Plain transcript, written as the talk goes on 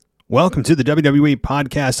Welcome to the WWE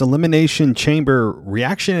Podcast Elimination Chamber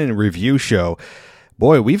reaction and review show.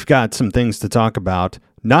 Boy, we've got some things to talk about.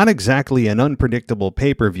 Not exactly an unpredictable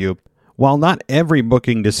pay-per-view. While not every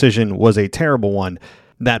booking decision was a terrible one,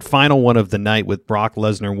 that final one of the night with Brock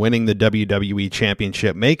Lesnar winning the WWE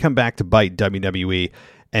Championship may come back to bite WWE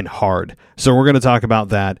and hard. So we're going to talk about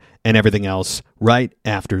that and everything else right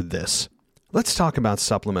after this. Let's talk about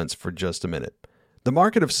supplements for just a minute. The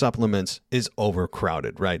market of supplements is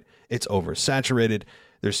overcrowded, right? It's oversaturated.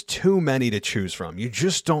 There's too many to choose from. You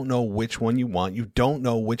just don't know which one you want. You don't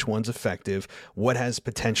know which one's effective, what has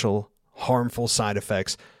potential harmful side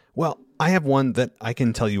effects. Well, I have one that I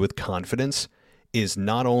can tell you with confidence is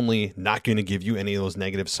not only not going to give you any of those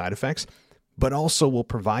negative side effects, but also will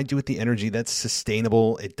provide you with the energy that's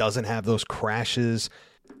sustainable. It doesn't have those crashes.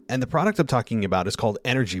 And the product I'm talking about is called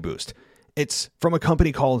Energy Boost. It's from a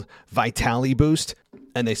company called Vitali Boost,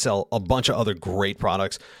 and they sell a bunch of other great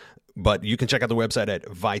products. But you can check out the website at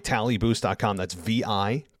vitaliboost.com. That's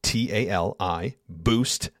VITALI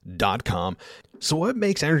boost.com. So what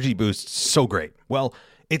makes Energy Boost so great? Well,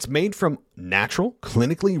 it's made from natural,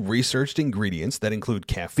 clinically researched ingredients that include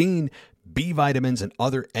caffeine, B vitamins, and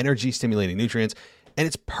other energy-stimulating nutrients. And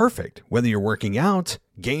it's perfect whether you're working out,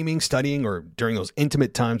 gaming, studying, or during those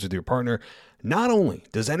intimate times with your partner. Not only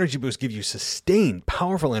does Energy Boost give you sustained,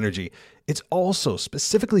 powerful energy, it's also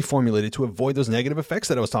specifically formulated to avoid those negative effects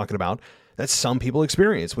that I was talking about that some people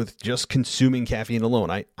experience with just consuming caffeine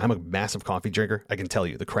alone. I'm a massive coffee drinker. I can tell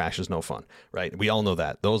you the crash is no fun, right? We all know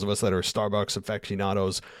that. Those of us that are Starbucks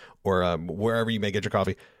aficionados or wherever you may get your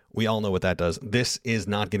coffee, we all know what that does. This is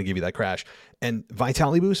not going to give you that crash. And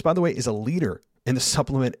Vitali Boost, by the way, is a leader in the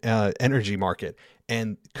supplement energy market,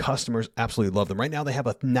 and customers absolutely love them. Right now, they have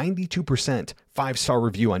a 92% 5-star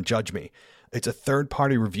review on Judge Me. It's a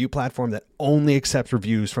third-party review platform that only accepts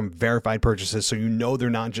reviews from verified purchases, so you know they're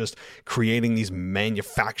not just creating these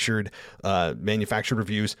manufactured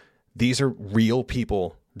reviews. These are real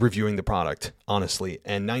people reviewing the product, honestly,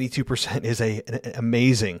 and 92% is an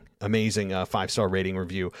amazing 5-star rating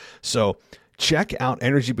review. So check out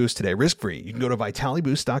Energy Boost today, risk-free. You can go to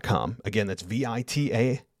vitaliboost.com. Again, that's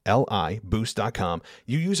VITALI boost.com.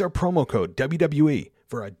 You use our promo code WWE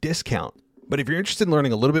for a discount. But if you're interested in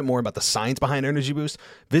learning a little bit more about the science behind Energy Boost,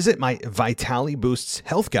 visit my Vitali Boost's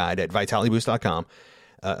health guide at vitaliboost.com.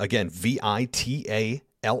 Again, VITALI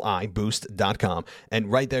boost.com.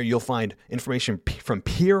 And right there, you'll find information from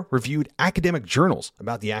peer-reviewed academic journals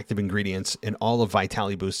about the active ingredients in all of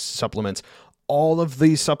Vitali Boost's supplements. All of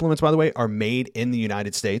these supplements, by the way, are made in the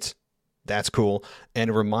United States. That's cool. And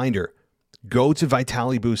a reminder, go to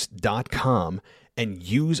vitaliboost.com and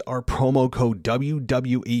use our promo code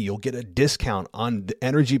WWE. You'll get a discount on the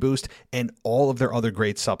Energy Boost and all of their other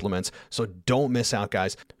great supplements. So don't miss out,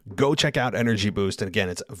 guys. Go check out Energy Boost. And again,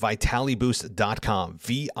 it's vitaliboost.com,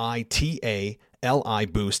 VITALI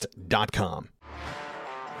boost.com.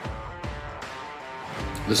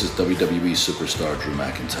 This is WWE superstar Drew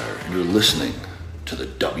McIntyre, and you're listening to the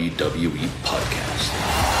WWE Podcast.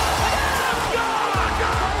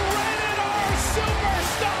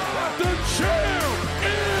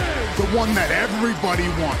 The one that everybody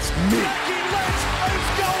wants, me. Becky Lynch is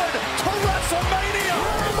going to WrestleMania.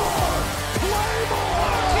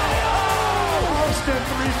 Claymore! Austin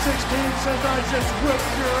 316 says I just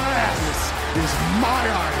whipped your ass. This is my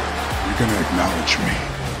idol. You're going to acknowledge me.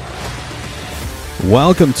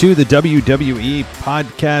 Welcome to the WWE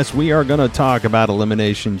Podcast. We are going to talk about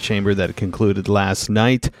Elimination Chamber that concluded last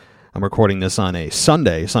night. I'm recording this on a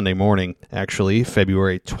Sunday morning, actually,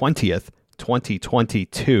 February 20th,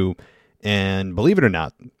 2022. And believe it or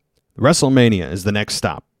not, WrestleMania is the next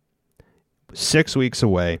stop. 6 weeks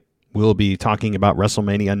away, we'll be talking about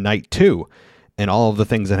WrestleMania Night 2 and all of the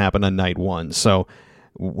things that happened on Night 1. So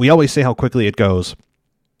we always say how quickly it goes.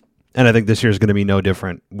 And I think this year is going to be no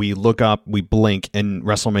different. We look up, we blink, and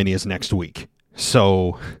WrestleMania is next week.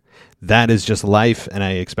 So that is just life, and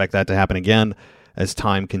I expect that to happen again as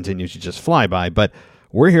time continues to just fly by. But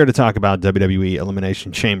we're here to talk about WWE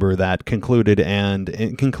Elimination Chamber that concluded, and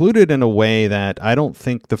it concluded in a way that I don't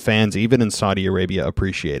think the fans, even in Saudi Arabia,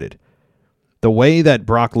 appreciated. The way that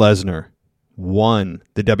Brock Lesnar won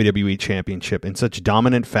the WWE Championship in such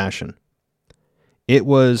dominant fashion, it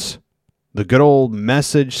was the good old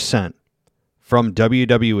message sent from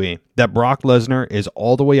WWE that Brock Lesnar is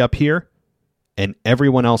all the way up here and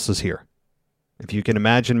everyone else is here. If you can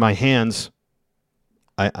imagine my hands,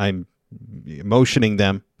 I'm motioning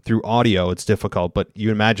them through audio. It's difficult, but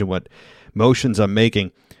you imagine what motions I'm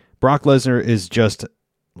making. Brock Lesnar is just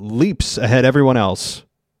leaps ahead everyone else,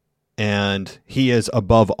 and he is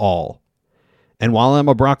above all. And while I'm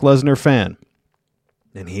a Brock Lesnar fan,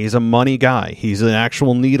 And he's a money guy. He's an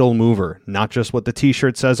actual needle mover, not just what the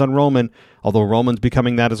t-shirt says on Roman, although Roman's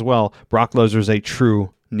becoming that as well. Brock Lesnar's a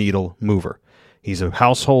true needle mover. He's a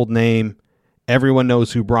household name. Everyone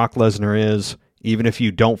knows who Brock Lesnar is. Even if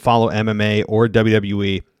you don't follow MMA or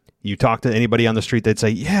WWE, you talk to anybody on the street, they'd say,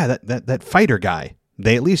 yeah, that fighter guy.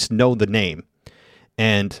 They at least know the name.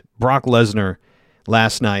 And Brock Lesnar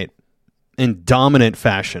last night, in dominant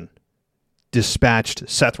fashion, dispatched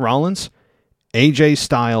Seth Rollins, AJ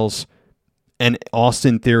Styles, and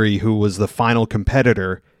Austin Theory, who was the final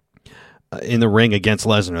competitor in the ring against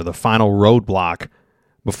Lesnar, the final roadblock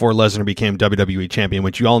before Lesnar became WWE Champion,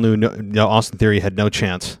 which you all knew Austin Theory had no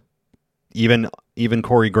chance. Even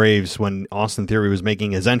Corey Graves, when Austin Theory was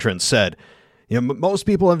making his entrance, said, most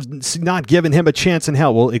people have not given him a chance in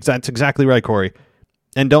hell. Well, that's exactly right, Corey.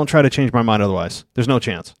 And don't try to change my mind otherwise. There's no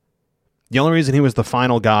chance. The only reason he was the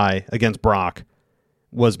final guy against Brock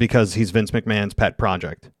was because he's Vince McMahon's pet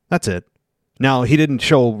project. That's it. Now, he didn't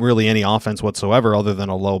show really any offense whatsoever other than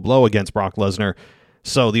a low blow against Brock Lesnar.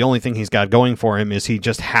 So the only thing he's got going for him is he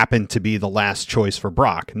just happened to be the last choice for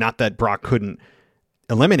Brock. Not that Brock couldn't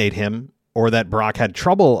eliminate him or that Brock had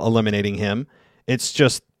trouble eliminating him. It's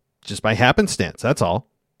just by happenstance. That's all.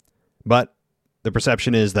 But the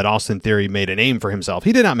perception is that Austin Theory made a name for himself.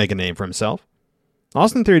 He did not make a name for himself.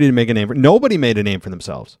 Austin Theory didn't make a name for... Nobody made a name for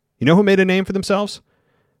themselves. You know who made a name for themselves?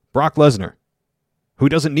 Brock Lesnar, who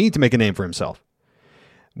doesn't need to make a name for himself.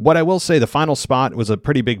 What I will say, the final spot was a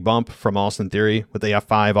pretty big bump from Austin Theory with the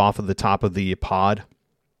F5 off of the top of the pod.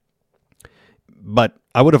 But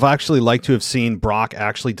I would have actually liked to have seen Brock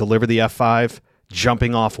actually deliver the F5,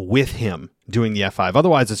 jumping off with him doing the F5.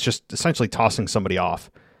 Otherwise, it's just essentially tossing somebody off.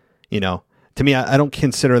 To me, I don't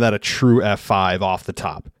consider that a true F5 off the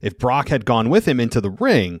top. If Brock had gone with him into the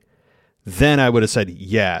ring, then I would have said,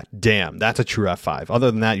 yeah, damn, that's a true F5.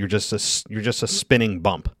 Other than that, you're just a spinning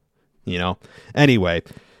bump, Anyway,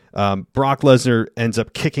 Brock Lesnar ends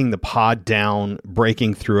up kicking the pod down,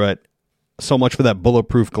 breaking through it. So much for that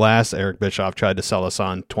bulletproof glass Eric Bischoff tried to sell us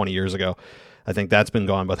on 20 years ago. I think that's been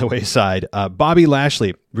gone by the wayside. Bobby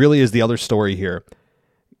Lashley really is the other story here.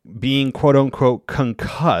 Being quote-unquote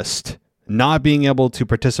concussed, not being able to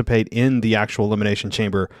participate in the actual Elimination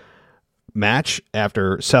Chamber match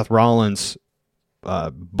after Seth Rollins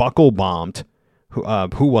buckle bombed.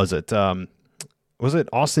 Who was it? Was it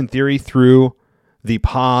Austin Theory threw the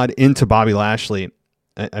pod into Bobby Lashley?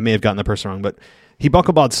 I may have gotten the person wrong, but he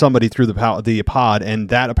buckle bombed somebody through the pod, and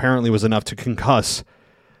that apparently was enough to concuss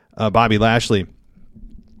Bobby Lashley.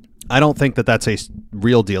 I don't think that that's a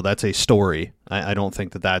real deal. That's a story. I don't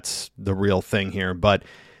think that that's the real thing here, but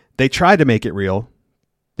they tried to make it real.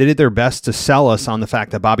 They did their best to sell us on the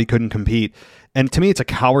fact that Bobby couldn't compete. And to me, it's a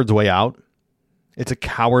coward's way out. It's a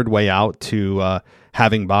coward way out to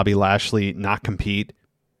having Bobby Lashley not compete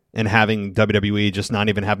and having WWE just not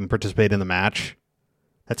even have him participate in the match.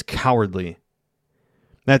 That's cowardly.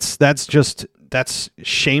 That's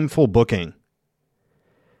shameful booking.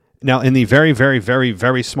 Now, in the very, very, very,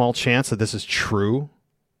 very small chance that this is true,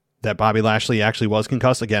 that Bobby Lashley actually was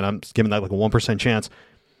concussed, again, I'm giving that like a 1% chance,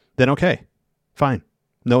 then okay, fine.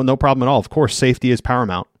 No problem at all. Of course, safety is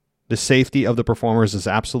paramount. The safety of the performers is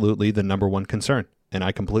absolutely the number one concern, and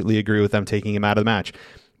I completely agree with them taking him out of the match.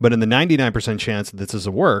 But in the 99% chance that this is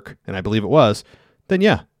a work, and I believe it was, then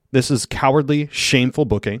yeah, this is cowardly, shameful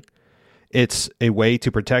booking. It's a way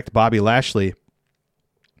to protect Bobby Lashley,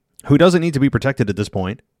 who doesn't need to be protected at this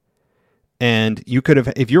point. And you could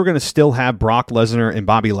have, if you're going to still have Brock Lesnar and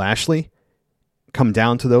Bobby Lashley come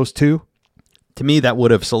down to those two, to me, that would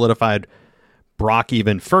have solidified Brock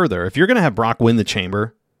even further. If you're going to have Brock win the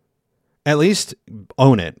chamber, at least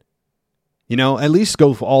own it. At least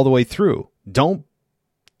go all the way through. Don't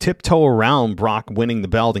tiptoe around Brock winning the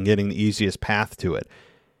belt and getting the easiest path to it.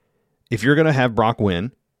 If you're going to have Brock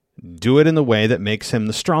win, do it in the way that makes him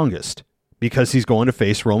the strongest, because he's going to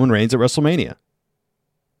face Roman Reigns at WrestleMania.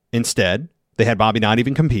 Instead, they had Bobby not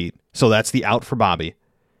even compete, so that's the out for Bobby.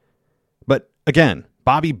 But again,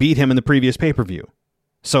 Bobby beat him in the previous pay-per-view.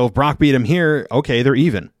 So if Brock beat him here, okay, they're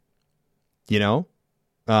even.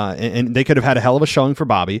 And they could have had a hell of a showing for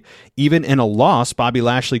Bobby. Even in a loss, Bobby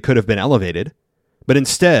Lashley could have been elevated, but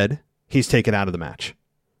instead, he's taken out of the match.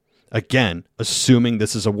 Again, assuming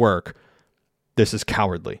this is a work, this is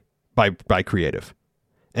cowardly by creative.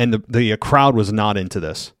 And the crowd was not into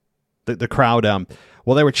this. The crowd,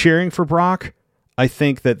 while they were cheering for Brock, I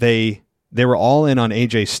think that they were all in on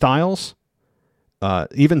AJ Styles.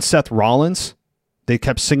 Even Seth Rollins, they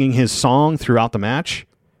kept singing his song throughout the match,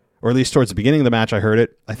 or at least towards the beginning of the match I heard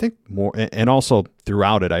it. I think more, and also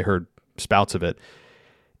throughout it I heard spouts of it.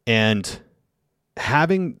 And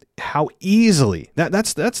having how easily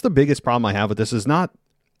that's the biggest problem I have with this is not,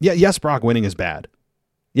 yes, Brock winning is bad.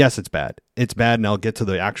 Yes, it's bad. It's bad, and I'll get to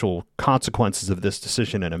the actual consequences of this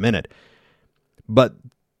decision in a minute. But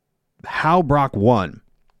how Brock won,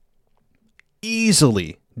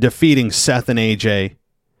 easily defeating Seth and AJ,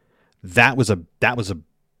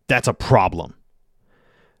 that's a problem.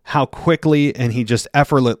 How quickly and he just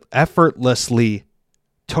effortlessly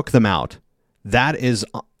took them out. That is,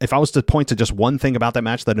 if I was to point to just one thing about that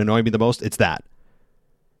match that annoyed me the most, it's that.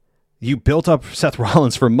 You built up Seth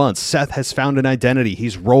Rollins for months. Seth has found an identity.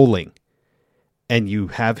 He's rolling. And you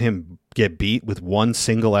have him get beat with one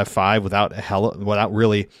single F5 without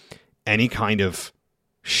really any kind of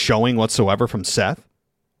showing whatsoever from Seth.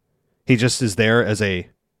 He just is there as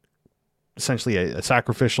essentially a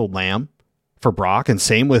sacrificial lamb for Brock. And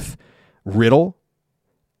same with Riddle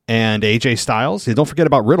and AJ Styles. Don't forget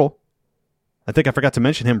about Riddle. I think I forgot to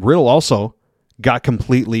mention him. Riddle also got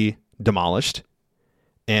completely demolished.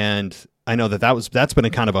 And I know that's been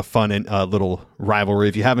a kind of a fun little rivalry.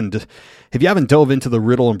 If you haven't dove into the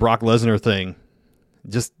Riddle and Brock Lesnar thing,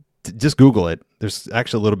 just Google it. There's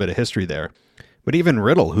actually a little bit of history there. But even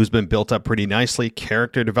Riddle, who's been built up pretty nicely,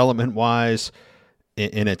 character development wise,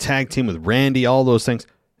 in a tag team with Randy, all those things,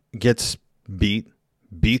 gets beats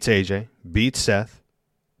AJ, beats Seth.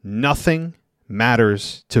 Nothing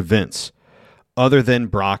matters to Vince other than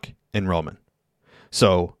Brock and Roman.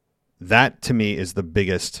 So that, to me, is the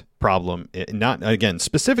biggest problem. Not, again,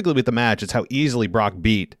 specifically with the match, it's how easily Brock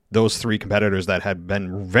beat those three competitors that had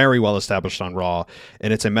been very well established on Raw.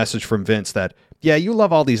 And it's a message from Vince that, yeah, you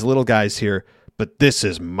love all these little guys here, but this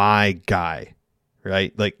is my guy,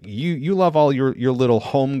 right? Like, you love all your little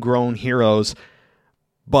homegrown heroes,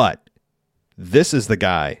 but this is the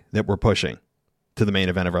guy that we're pushing to the main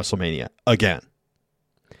event of WrestleMania again.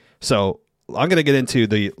 So I'm going to get into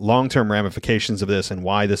the long-term ramifications of this and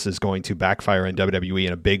why this is going to backfire in WWE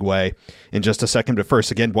in a big way in just a second. But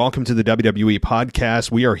first, again, welcome to the WWE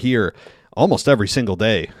podcast. We are here almost every single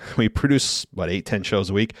day. We produce, 8-10 shows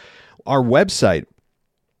a week. Our website,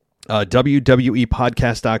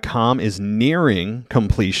 WWEpodcast.com, is nearing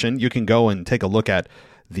completion. You can go and take a look at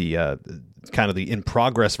the kind of the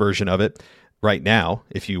in-progress version of it right now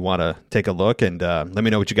if you want to take a look, and let me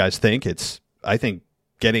know what you guys think. It's, I think,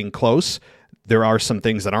 getting close. There are some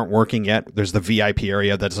things that aren't working yet. There's the VIP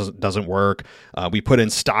area that doesn't work. We put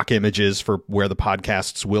in stock images for where the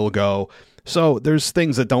podcasts will go. So there's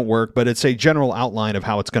things that don't work, but it's a general outline of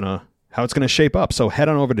how it's gonna shape up. So head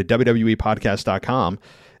on over to WWEpodcast.com,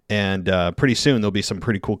 and pretty soon there'll be some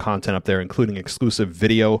pretty cool content up there, including exclusive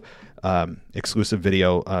video that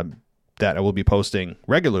I will be posting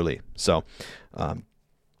regularly. So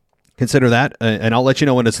consider that, and I'll let you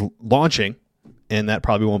know when it's launching. And that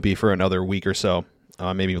probably won't be for another week or so,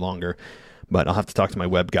 maybe longer. But I'll have to talk to my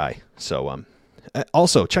web guy. So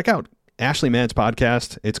also, check out Ashley Mann's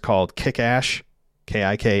podcast. It's called Kick-Ash,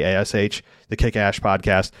 Kikash, the Kick-Ash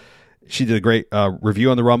podcast. She did a great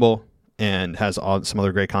review on the Rumble and has some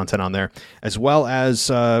other great content on there, as well as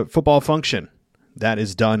Football Function. That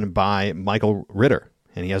is done by Michael Ritter,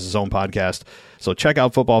 and he has his own podcast. So check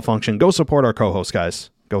out Football Function. Go support our co-hosts, guys.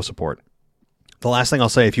 Go support. The last thing I'll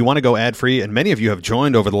say, if you want to go ad-free, and many of you have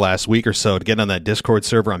joined over the last week or so to get on that Discord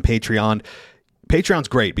server on Patreon, Patreon's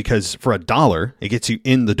great because for $1, it gets you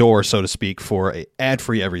in the door, so to speak, for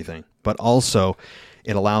ad-free everything. But also,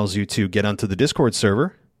 it allows you to get onto the Discord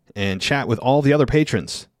server and chat with all the other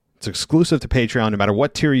patrons. It's exclusive to Patreon. No matter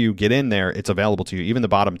what tier you get in there, it's available to you. Even the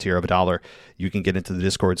bottom tier of $1, you can get into the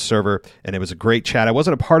Discord server. And it was a great chat. I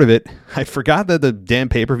wasn't a part of it. I forgot that the damn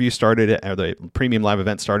pay-per-view or the premium live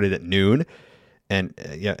event started at noon. And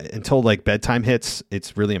until like bedtime hits,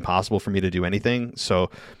 it's really impossible for me to do anything.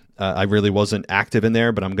 So I really wasn't active in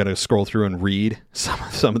there, but I'm going to scroll through and read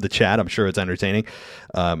some of the chat. I'm sure it's entertaining.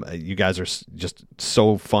 You guys are just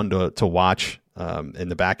so fun to watch in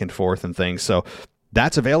the back and forth and things. So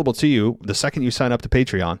that's available to you the second you sign up to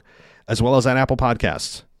Patreon, as well as on Apple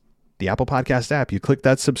Podcasts. The Apple Podcast app, you click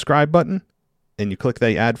that subscribe button and you click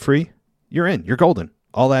the ad free, you're in. You're golden.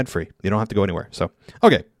 All ad free. You don't have to go anywhere. So,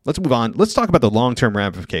 okay, let's move on. Let's talk about the long-term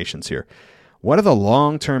ramifications here. What are the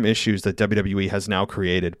long-term issues that WWE has now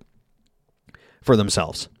created for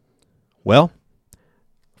themselves? Well,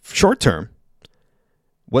 short-term,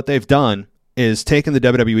 what they've done is taken the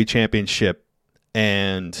WWE Championship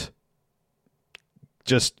and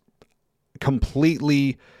just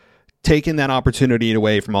completely taken that opportunity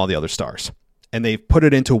away from all the other stars. And they've put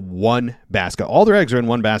it into one basket. All their eggs are in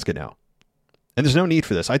one basket now. And there's no need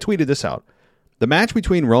for this. I tweeted this out. The match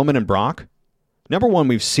between Roman and Brock, number one,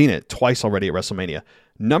 we've seen it twice already at WrestleMania.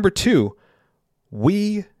 Number two,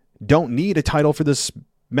 we don't need a title for this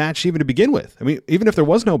match even to begin with. I mean, even if there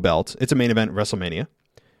was no belt, it's a main event at WrestleMania.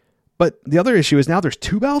 But the other issue is now there's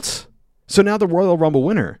 2 belts. So now the Royal Rumble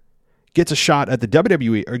winner gets a shot at the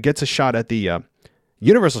WWE, or gets a shot at the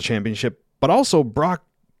Universal Championship, but also Brock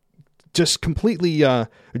just completely,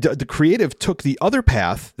 the creative took the other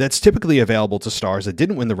path that's typically available to stars that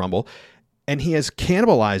didn't win the Rumble, and he has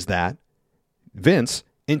cannibalized that, Vince,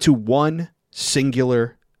 into one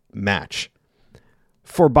singular match.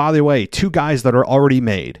 For, by the way, 2 guys that are already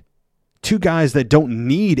made. 2 guys that don't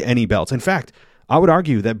need any belts. In fact, I would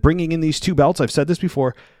argue that bringing in these 2 belts, I've said this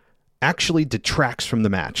before, actually detracts from the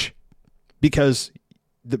match. Because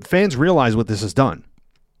the fans realize what this has done.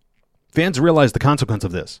 Fans realize the consequence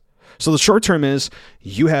of this. So the short term is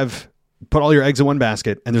you have put all your eggs in one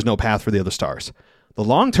basket and there's no path for the other stars. The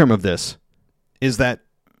long term of this is that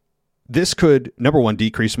this could, number one,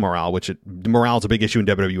 decrease morale, which morale is a big issue in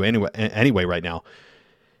WWE anyway right now.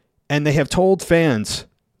 And they have told fans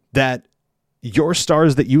that your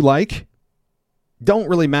stars that you like don't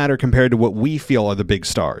really matter compared to what we feel are the big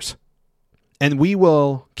stars. And we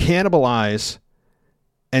will cannibalize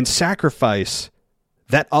and sacrifice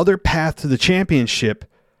that other path to the championship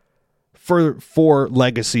for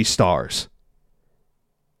legacy stars.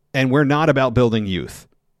 And we're not about building youth.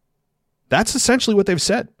 That's essentially what they've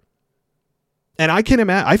said. And I can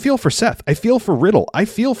imagine, I feel for Seth. I feel for Riddle. I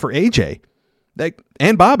feel for AJ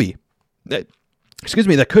and Bobby. That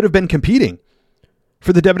could have been competing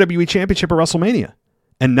for the WWE Championship at WrestleMania.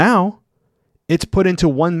 And now it's put into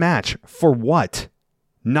one match. For what?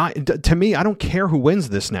 Not to me, I don't care who wins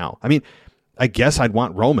this now. I mean, I guess I'd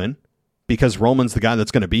want Roman because Roman's the guy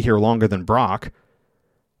that's going to be here longer than Brock.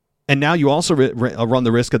 And now you also run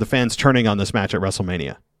the risk of the fans turning on this match at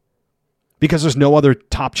WrestleMania because there's no other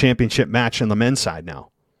top championship match on the men's side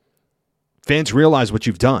now. Fans realize what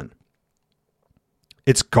you've done.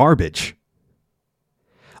 It's garbage.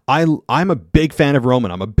 I'm a big fan of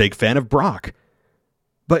Roman. I'm a big fan of Brock.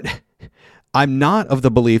 But I'm not of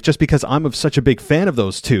the belief, just because I'm of such a big fan of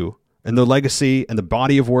those two and the legacy and the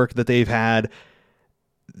body of work that they've had,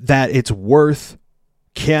 that it's worth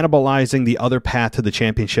cannibalizing the other path to the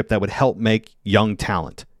championship that would help make young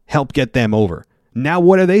talent, help get them over. Now,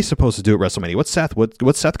 what are they supposed to do at WrestleMania? What's Seth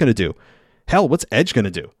going to do? Hell, what's Edge going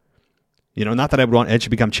to do? You know, not that I would want Edge to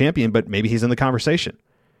become champion, but maybe he's in the conversation.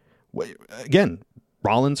 Again,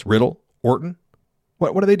 Rollins, Riddle, Orton.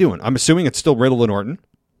 What are they doing? I'm assuming it's still Riddle and Orton.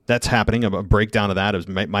 That's happening. A breakdown of that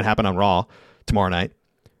might happen on Raw tomorrow night.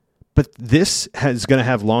 But this is going to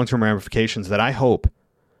have long-term ramifications that I hope,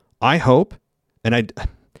 and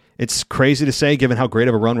it's crazy to say given how great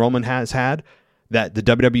of a run Roman has had, that the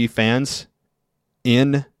WWE fans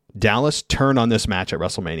in Dallas turn on this match at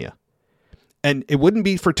WrestleMania. And it wouldn't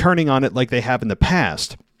be for turning on it like they have in the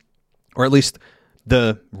past, or at least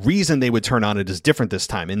the reason they would turn on it is different this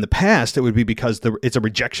time. In the past, it would be because it's a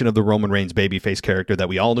rejection of the Roman Reigns babyface character that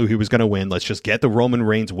we all knew he was going to win. Let's just get the Roman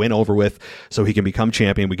Reigns win over with so he can become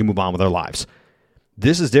champion. We can move on with our lives.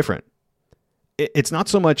 This is different. It's not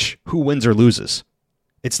so much who wins or loses.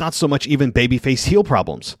 It's not so much even babyface heel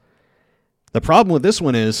problems. The problem with this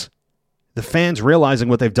one is the fans realizing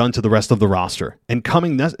what they've done to the rest of the roster and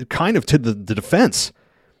coming kind of to the defense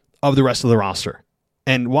of the rest of the roster.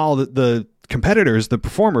 And while the competitors, the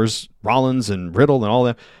performers, Rollins and Riddle and all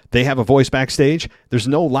that, they have a voice backstage, there's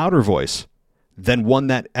no louder voice than one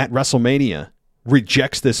that at WrestleMania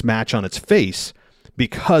rejects this match on its face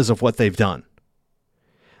because of what they've done.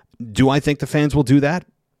 Do I think the fans will do that?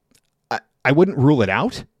 I wouldn't rule it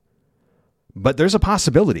out, but there's a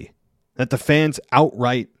possibility that the fans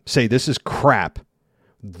outright say this is crap.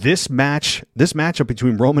 This matchup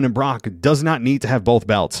between Roman and Brock does not need to have both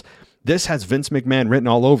belts. This has Vince McMahon written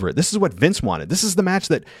all over it. This is what Vince wanted. This is the match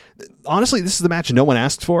that, honestly, this is the match no one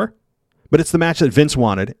asked for, but it's the match that Vince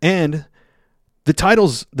wanted. And the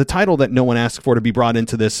title that no one asked for to be brought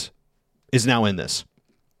into this is now in this.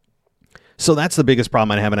 So that's the biggest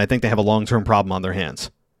problem I have, and I think they have a long-term problem on their hands.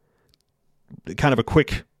 Kind of a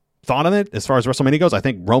quick thought on it, as far as WrestleMania goes, I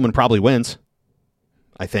think Roman probably wins.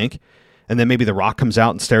 I think. And then maybe The Rock comes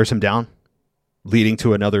out and stares him down, leading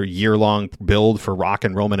to another year-long build for Rock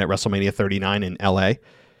and Roman at WrestleMania 39 in LA.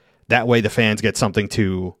 That way the fans get something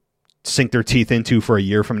to sink their teeth into for a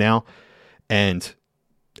year from now. And,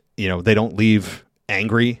 you know, they don't leave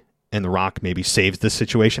angry and The Rock maybe saves this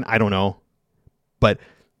situation. I don't know. But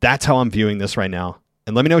that's how I'm viewing this right now.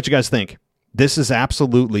 And let me know what you guys think. This is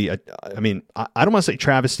absolutely, I don't want to say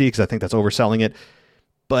travesty because I think that's overselling it,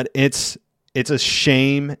 but it's a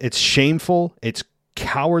shame. It's shameful. It's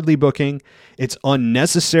cowardly booking. It's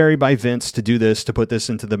unnecessary by Vince to do this, to put this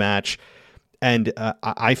into the match. And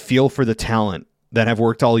I feel for the talent that have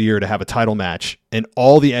worked all year to have a title match, and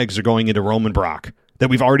all the eggs are going into Roman Brock, that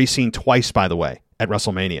we've already seen twice, by the way, at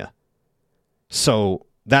WrestleMania. So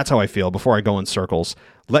that's how I feel before I go in circles.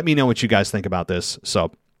 Let me know what you guys think about this.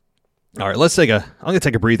 So, all right, I'm going to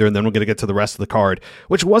take a breather, and then we're going to get to the rest of the card,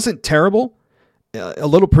 which wasn't terrible, a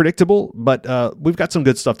little predictable, but we've got some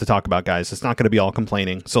good stuff to talk about, guys. It's not going to be all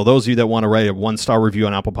complaining. So those of you that want to write a 1-star review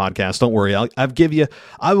on Apple Podcasts, don't worry. I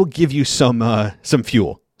will give you some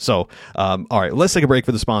fuel. So, all right, let's take a break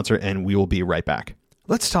for the sponsor, and we will be right back.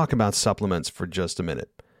 Let's talk about supplements for just a minute.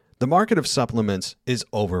 The market of supplements is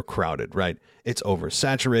overcrowded, right? It's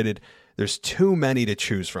oversaturated. There's too many to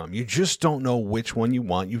choose from. You just don't know which one you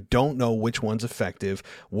want. You don't know which one's effective,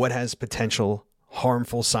 what has potential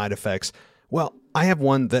harmful side effects. Well, I have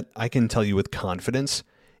one that I can tell you with confidence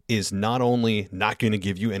is not only not going to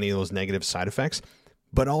give you any of those negative side effects,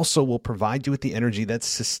 but also will provide you with the energy that's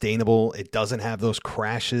sustainable. It doesn't have those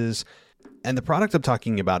crashes. And the product I'm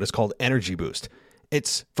talking about is called Energy Boost.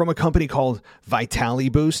 It's from a company called Vitali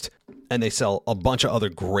Boost, and they sell a bunch of other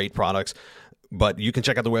great products. But you can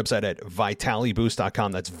check out the website at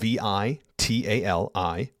vitaliboost.com. That's VITALI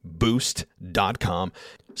boost.com.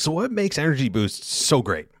 So what makes Energy Boost so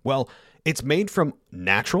great? Well, it's made from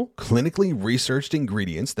natural, clinically researched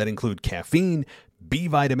ingredients that include caffeine, B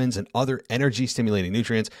vitamins, and other energy-stimulating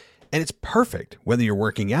nutrients. And it's perfect whether you're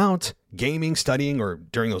working out, gaming, studying, or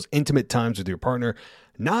during those intimate times with your partner.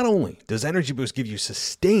 Not only does Energy Boost give you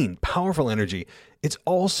sustained, powerful energy, it's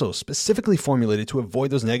also specifically formulated to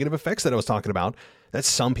avoid those negative effects that I was talking about that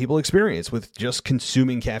some people experience with just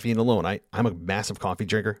consuming caffeine alone. I'm a massive coffee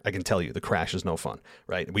drinker. I can tell you the crash is no fun,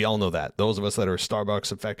 right? We all know that. Those of us that are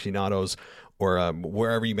Starbucks aficionados or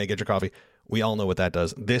wherever you may get your coffee, we all know what that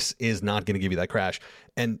does. This is not going to give you that crash.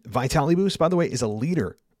 And Vitali Boost, by the way, is a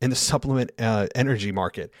leader in the supplement energy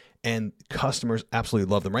market, and customers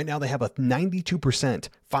absolutely love them. Right now, they have a 92%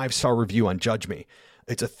 5-star review on Judge Me.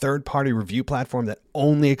 It's a third-party review platform that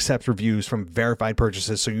only accepts reviews from verified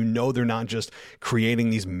purchases, so you know they're not just creating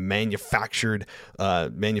these manufactured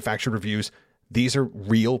reviews. These are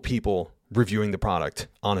real people reviewing the product,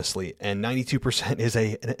 honestly, and 92% is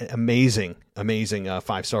an amazing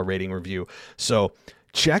 5-star rating review. So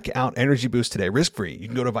check out Energy Boost today, risk-free. You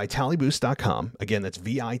can go to vitaliboost.com. Again, that's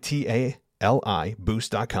VITALI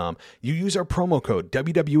boost.com. You use our promo code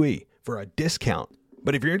WWE for a discount.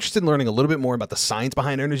 But if you're interested in learning a little bit more about the science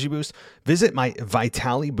behind Energy Boost, visit my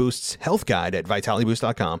Vitali Boost's health guide at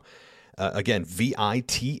vitaliboost.com. Again,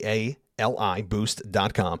 VITALI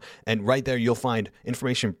boost.com. And right there, you'll find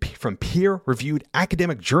information from peer-reviewed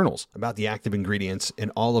academic journals about the active ingredients in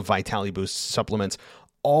all of Vitali Boost's supplements.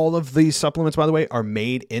 All of these supplements, by the way, are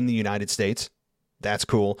made in the United States. That's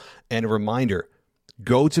cool. And a reminder,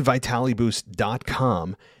 go to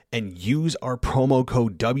vitaliboost.com and use our promo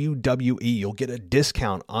code WWE. You'll get a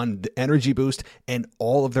discount on the Energy Boost and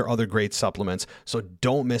all of their other great supplements. So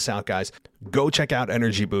don't miss out, guys. Go check out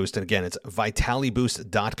Energy Boost. And again, it's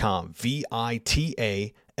vitaliboost.com.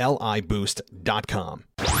 VITALI boost.com.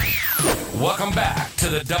 Welcome back to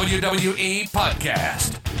the WWE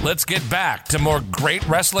Podcast. Let's get back to more great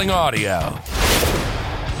wrestling audio.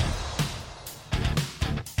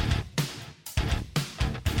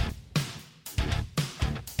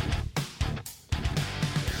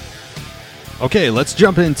 Okay, let's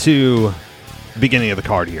jump into the beginning of the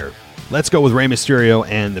card here. Let's go with Rey Mysterio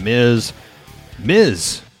and The Miz.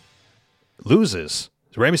 Miz loses.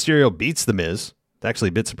 Rey Mysterio beats The Miz. It's actually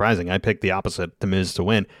a bit surprising. I picked the opposite, The Miz to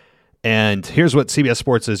win. And here's what CBS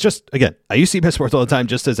Sports is. Just, again, I use CBS Sports all the time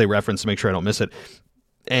just as a reference to make sure I don't miss it.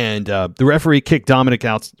 And the referee kicked Dominic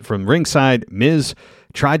out from ringside. Miz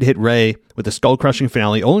tried to hit Rey with a skull-crushing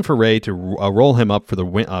finale, only for Rey to roll him up for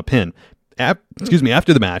the pin. After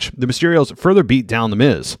the match, the Mysterios further beat down The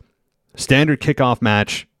Miz. Standard kickoff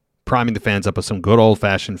match, priming the fans up with some good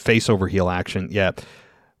old-fashioned face-over-heel action. Yeah,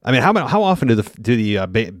 I mean, how often do the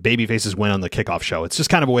baby faces win on the kickoff show? It's just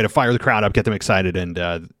kind of a way to fire the crowd up, get them excited, and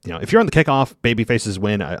if you're on the kickoff, baby faces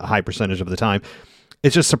win a high percentage of the time.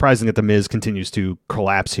 It's just surprising that The Miz continues to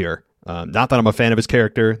collapse here. Not that I'm a fan of his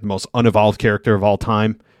character, the most unevolved character of all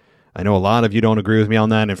time. I know a lot of you don't agree with me on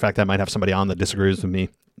that. In fact, I might have somebody on that disagrees with me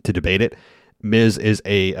to debate it. Miz is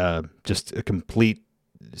just a complete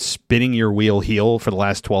spinning your wheel heel for the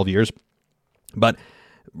last 12 years. But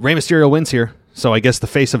Rey Mysterio wins here, so I guess the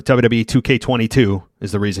face of WWE 2K22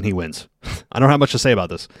 is the reason he wins. I don't have much to say about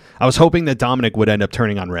this. I was hoping that Dominic would end up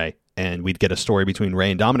turning on Rey, and we'd get a story between Rey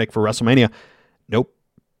and Dominic for WrestleMania. Nope,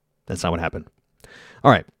 that's not what happened.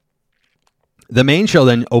 All right. The main show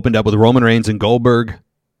then opened up with Roman Reigns and Goldberg,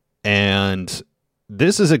 and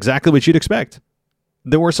this is exactly what you'd expect.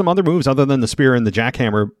 There were some other moves other than the spear and the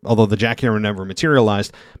jackhammer, although the jackhammer never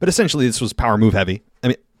materialized. But essentially, this was power move heavy. I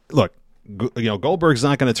mean, look, Goldberg's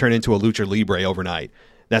not going to turn into a lucha libre overnight.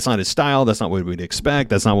 That's not his style. That's not what we'd expect.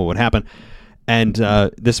 That's not what would happen. And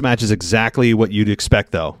this match is exactly what you'd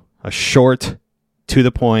expect, though. A short, to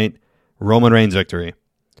the point, Roman Reigns victory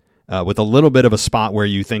with a little bit of a spot where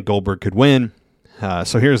you think Goldberg could win.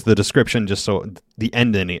 So here's the description, just so the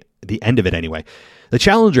end of it anyway. The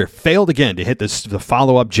challenger failed again to hit the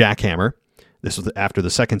follow-up jackhammer. This was after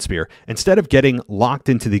the second spear. Instead of getting locked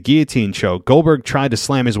into the guillotine choke, Goldberg tried to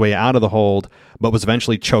slam his way out of the hold, but was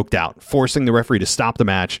eventually choked out, forcing the referee to stop the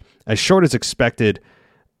match. As short as expected,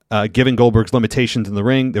 given Goldberg's limitations in the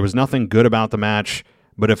ring, there was nothing good about the match,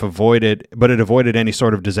 but it avoided any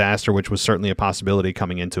sort of disaster, which was certainly a possibility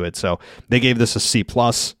coming into it. So they gave this a C+.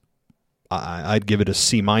 I'd give it a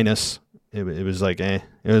C-. It was like, it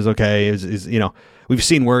was okay. It was, we've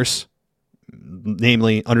seen worse,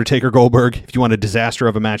 namely Undertaker Goldberg. If you want a disaster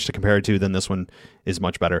of a match to compare it to, then this one is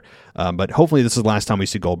much better. But hopefully this is the last time we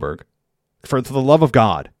see Goldberg. For the love of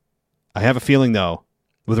God, I have a feeling, though,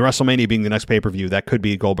 with WrestleMania being the next pay-per-view, that could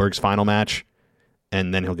be Goldberg's final match,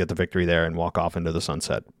 and then he'll get the victory there and walk off into the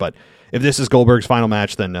sunset. But if this is Goldberg's final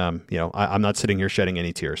match, then I'm not sitting here shedding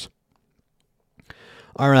any tears.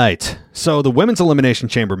 All right, so the women's Elimination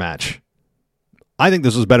Chamber match. I think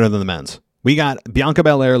this was better than the men's. We got Bianca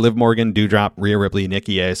Belair, Liv Morgan, Doudrop, Rhea Ripley,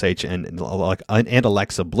 Nikki ASH, and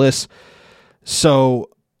Alexa Bliss. So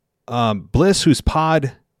Bliss, whose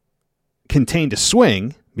pod contained a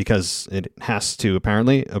swing, because it has to,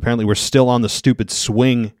 apparently we're still on the stupid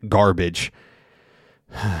swing garbage.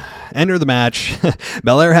 Enter the match.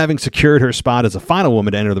 Belair, having secured her spot as the final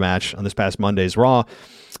woman to enter the match on this past Monday's Raw,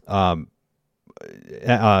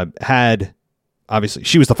 had, obviously,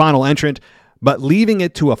 she was the final entrant, but leaving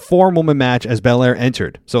it to a 4-woman match as Belair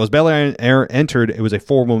entered. So as Belair entered, it was a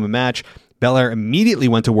 4-woman match. Belair immediately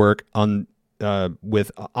went to work on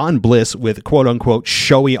Bliss with quote-unquote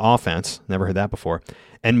showy offense. Never heard that before.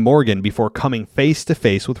 And Morgan before coming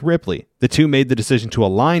face-to-face with Ripley. The two made the decision to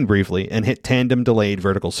align briefly and hit tandem delayed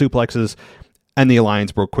vertical suplexes, and the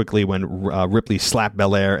alliance broke quickly when Ripley slapped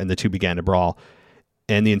Belair and the two began to brawl.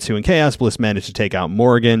 And the ensuing chaos, Bliss managed to take out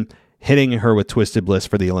Morgan, hitting her with Twisted Bliss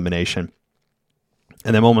for the elimination.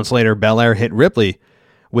 And then moments later, Belair hit Ripley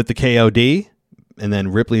with the KOD, and then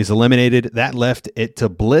Ripley is eliminated. That left it to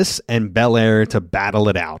Bliss and Belair to battle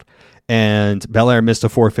it out. And Belair missed a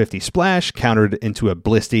 450 splash, countered into a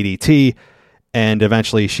Bliss DDT, and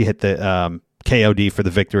eventually she hit the KOD for the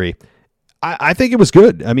victory. I think it was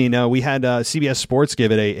good. I mean, we had CBS Sports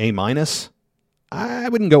give it a A-. I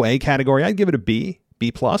wouldn't go A category. I'd give it a B+.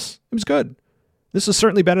 It was good. This is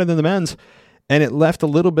certainly better than the men's, and it left a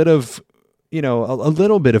little bit of, a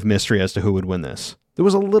little bit of mystery as to who would win this. There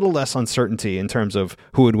was a little less uncertainty in terms of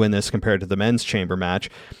who would win this compared to the men's chamber match,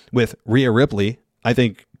 with Rhea Ripley, I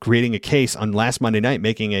think, creating a case on last Monday night,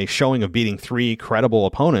 making a showing of beating 3 credible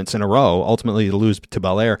opponents in a row, ultimately to lose to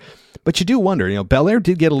Belair. But you do wonder, Belair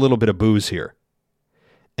did get a little bit of booze here.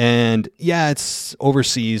 And yeah, it's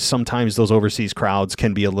overseas. Sometimes those overseas crowds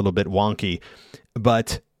can be a little bit wonky.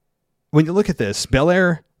 But when you look at this,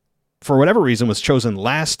 Belair, for whatever reason, was chosen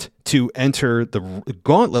last to enter the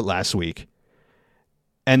gauntlet last week,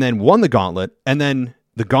 and then won the gauntlet, and then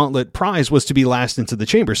the gauntlet prize was to be last into the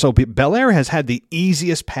chamber. So Belair has had the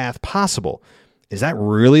easiest path possible. Is that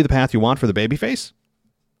really the path you want for the babyface?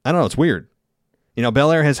 I don't know. It's weird.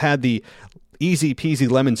 Belair has had the easy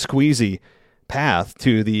peasy lemon squeezy path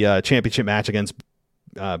to the championship match against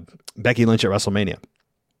Becky Lynch at WrestleMania.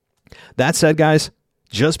 That said, guys,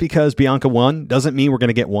 just because Bianca won doesn't mean we're going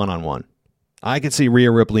to get one-on-one. I could see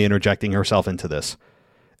Rhea Ripley interjecting herself into this.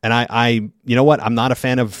 And I you know what? I'm not a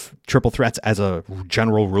fan of triple threats as a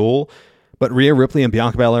general rule, but Rhea Ripley and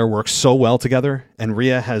Bianca Belair work so well together, and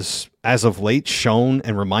Rhea has, as of late, shown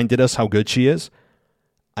and reminded us how good she is.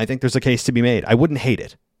 I think there's a case to be made. I wouldn't hate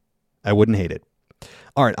it.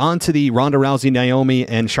 All right, on to the Ronda Rousey, Naomi,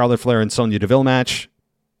 and Charlotte Flair and Sonya Deville match.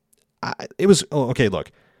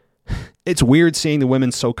 Look. It's weird seeing the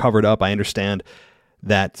women so covered up. I understand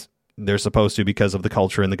that they're supposed to because of the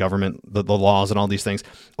culture and the government, the laws and all these things.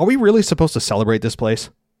 Are we really supposed to celebrate this place?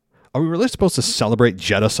 Are we really supposed to celebrate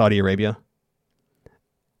Jeddah, Saudi Arabia?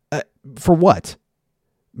 For what?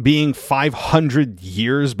 Being 500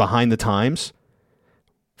 years behind the times?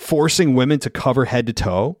 Forcing women to cover head to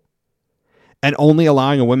toe? And only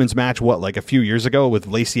allowing a women's match, like a few years ago with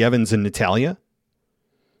Lacey Evans and Natalya?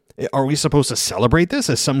 Are we supposed to celebrate this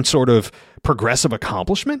as some sort of progressive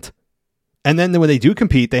accomplishment? And then when they do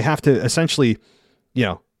compete, they have to essentially,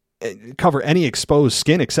 cover any exposed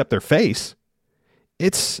skin except their face.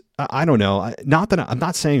 it's, I don't know. Not that I'm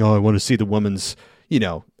not saying, oh, I want to see the woman's,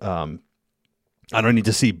 I don't need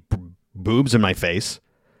to see boobs in my face.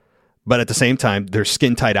 But at the same time, their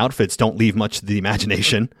skin tight outfits don't leave much to the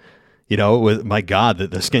imagination. With my God,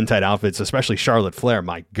 the skin tight outfits, especially Charlotte Flair,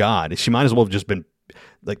 my God, she might as well have just been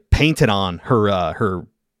like painted on her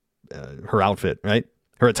outfit, right?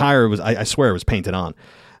 Her attire was, I swear it was painted on.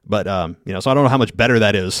 But, so I don't know how much better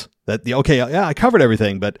that is. I covered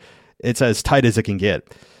everything, but it's as tight as it can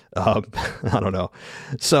get. I don't know.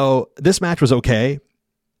 So this match was okay.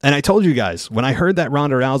 And I told you guys, when I heard that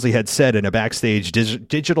Ronda Rousey had said in a backstage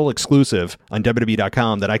digital exclusive on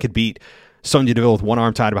WWE.com that I could beat Sonya Deville with one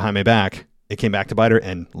arm tied behind my back, it came back to bite her.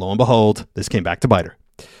 And lo and behold, this came back to bite her.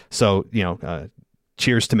 So,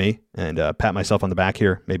 cheers to me, and pat myself on the back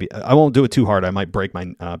here. Maybe I won't do it too hard. I might break my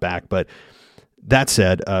back. But that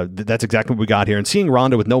said, that's exactly what we got here. And seeing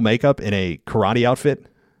Ronda with no makeup in a karate outfit,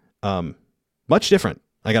 much different,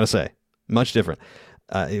 I got to say. Much different.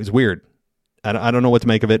 It was weird. I don't know what to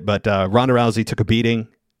make of it, but Ronda Rousey took a beating.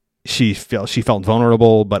 She felt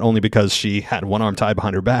vulnerable, but only because she had one arm tied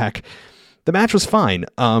behind her back. The match was fine.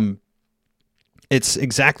 It's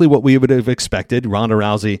exactly what we would have expected. Ronda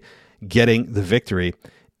Rousey getting the victory.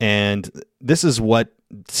 And this is what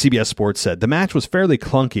CBS Sports said. The match was fairly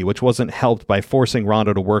clunky, which wasn't helped by forcing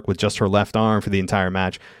Ronda to work with just her left arm for the entire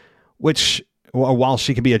match, which, while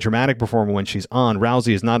she can be a dramatic performer when she's on,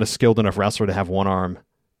 Rousey is not a skilled enough wrestler to have a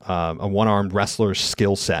one-armed wrestler's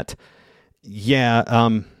skill set. Yeah,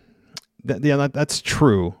 that's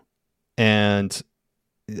true, and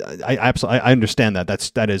I absolutely understand that.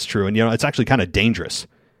 That is true, and it's actually kind of dangerous,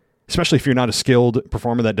 especially if you're not a skilled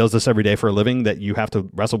performer that does this every day for a living. That you have to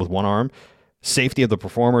wrestle with one arm. Safety of the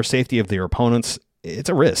performer, safety of your opponents. It's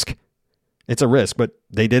a risk. It's a risk, but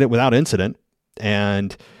they did it without incident,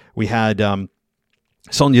 and we had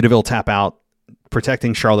Sonya Deville tap out,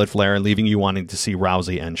 protecting Charlotte Flair and leaving you wanting to see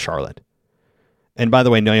Rousey and Charlotte. And by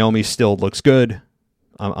the way, Naomi still looks good.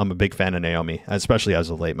 I'm a big fan of Naomi, especially as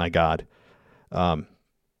of late. My God.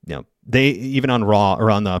 They, even on Raw or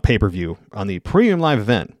on the pay-per-view, on the premium live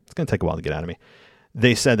event, it's going to take a while to get out of me.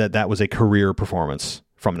 They said that was a career performance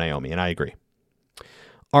from Naomi, and I agree.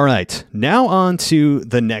 All right, now on to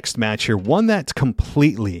the next match here. One that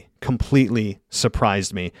completely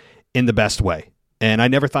surprised me in the best way. And I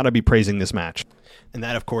never thought I'd be praising this match. And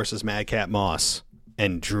that, of course, is Madcap Moss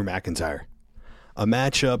and Drew McIntyre. A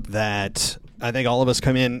matchup that I think all of us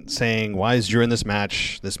come in saying, why is Drew in this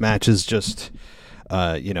match? This match is just,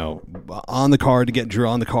 on the card to get Drew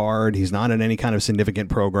on the card. He's not in any kind of significant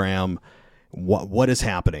program. What is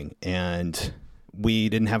happening? And we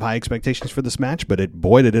didn't have high expectations for this match, but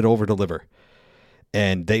did it over-deliver.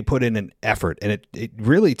 And they put in an effort. And it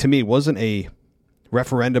really, to me, wasn't a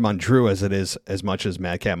referendum on Drew as it is as much as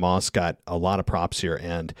Madcap Moss got a lot of props here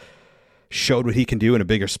and showed what he can do in a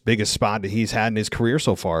biggest spot that he's had in his career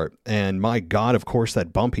so far. And my God, of course,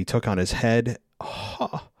 that bump he took on his head.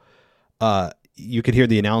 You could hear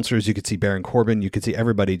the announcers, you could see Baron Corbin, you could see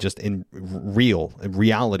everybody just in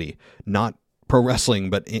reality, not pro wrestling,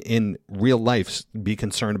 but in real life, be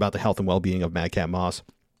concerned about the health and well-being of Madcap Moss.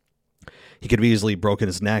 He could have easily broken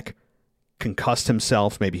his neck, concussed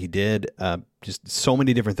himself, maybe he did, just so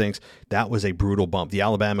many different things. That was a brutal bump. The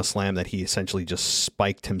Alabama slam that he essentially just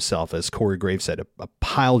spiked himself, as Corey Graves said, a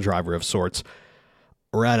pile driver of sorts,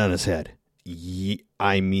 right on his head.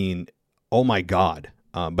 I mean, oh my God.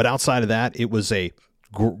 But outside of that, it was a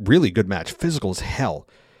really good match, physical as hell,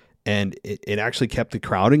 and it actually kept the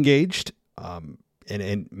crowd engaged,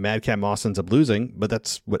 and Madcap Moss ends up losing, but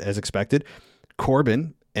that's what as expected.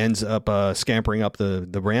 Corbin ends up scampering up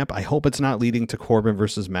the ramp. I hope it's not leading to Corbin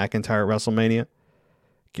versus McIntyre at WrestleMania.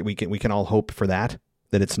 We can all hope for that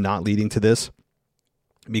it's not leading to this,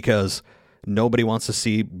 because nobody wants to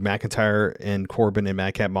see McIntyre and Corbin and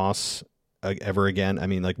Madcap Moss ever again. I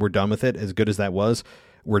mean, like, we're done with it. As good as that was,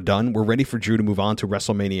 we're done. We're ready for Drew to move on to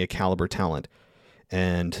WrestleMania caliber talent,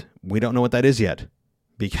 and we don't know what that is yet,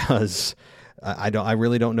 because I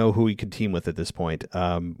really don't know who he could team with at this point.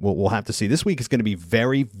 We'll have to see. This week is going to be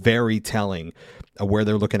very, very telling of where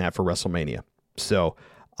they're looking at for WrestleMania. So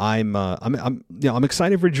I'm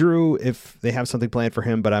excited for Drew if they have something planned for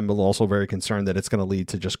him, but I'm also very concerned that it's going to lead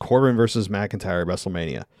to just Corbin versus McIntyre at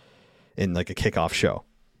WrestleMania in like a kickoff show.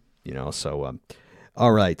 So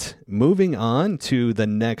all right, moving on to the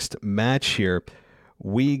next match here.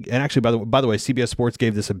 And actually, by the way, CBS Sports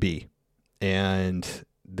gave this a B, and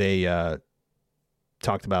they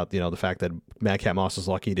talked about the fact that Madcap Moss is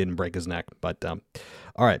lucky he didn't break his neck. But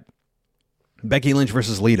all right, Becky Lynch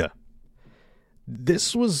versus Lita.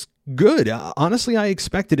 This was good. Honestly, I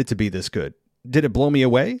expected it to be this good. Did it blow me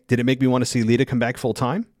away? Did it make me want to see Lita come back full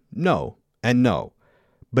time? No, and no.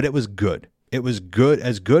 But it was good. It was good,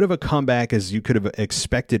 as good of a comeback as you could have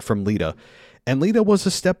expected from Lita. And Lita was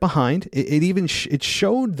a step behind. It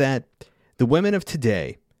showed that the women of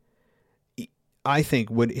today, I think,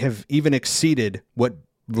 would have even exceeded what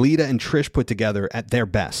Lita and Trish put together at their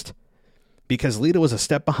best. Because Lita was a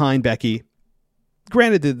step behind Becky.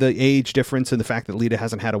 Granted, the age difference and the fact that Lita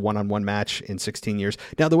hasn't had a one-on-one match in 16 years.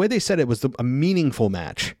 Now, the way they said it was a meaningful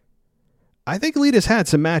match. I think Lita's had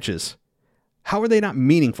some matches. How are they not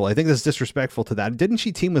meaningful? I think that's disrespectful to that. Didn't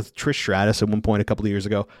she team with Trish Stratus at one point a couple of years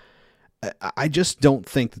ago? I just don't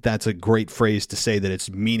think that that's a great phrase to say that it's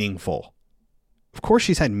meaningful. Of course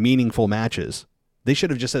she's had meaningful matches. They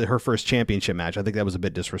should have just said her first championship match. I think that was a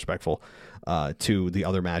bit disrespectful to the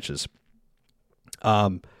other matches.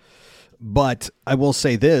 But I will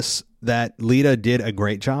say this, that Lita did a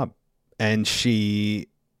great job. And she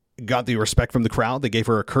got the respect from the crowd. They gave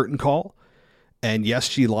her a curtain call. And yes,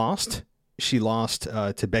 she lost. She lost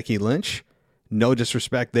to Becky Lynch. No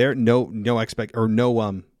disrespect there. No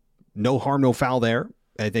harm, no foul there.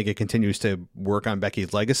 I think it continues to work on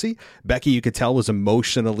Becky's legacy. Becky, you could tell, was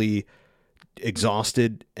emotionally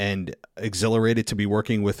exhausted and exhilarated to be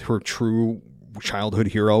working with her true childhood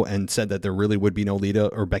hero, and said that there really would be no Lita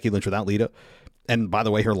or Becky Lynch without Lita. And by the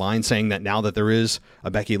way, her line saying that now that there is a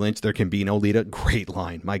Becky Lynch, there can be no Lita. Great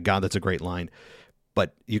line. My God, that's a great line.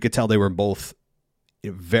 But you could tell they were both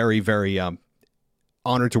very, very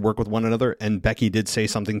honored to work with one another. And Becky did say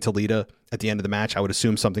something to Lita at the end of the match. I would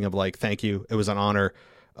assume something of like, thank you. It was an honor.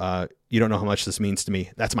 You don't know how much this means to me.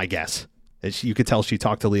 That's my guess. You could tell she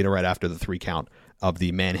talked to Lita right after the 3 count of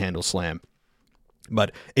the manhandle slam.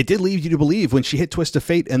 But it did leave you to believe when she hit Twist of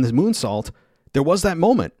Fate and the moonsault, there was that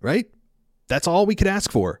moment, right? That's all we could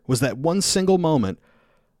ask for, was that one single moment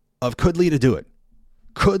of, could Lita do it?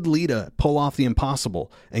 Could Lita pull off the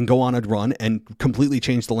impossible and go on a run and completely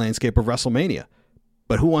change the landscape of WrestleMania?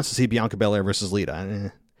 But who wants to see Bianca Belair versus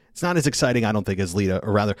Lita? It's not as exciting, I don't think, as Lita,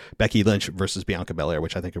 or rather Becky Lynch versus Bianca Belair,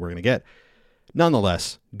 which I think we're going to get.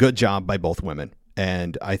 Nonetheless, good job by both women.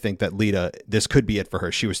 And I think that Lita, this could be it for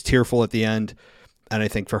her. She was tearful at the end. And I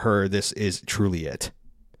think for her, this is truly it.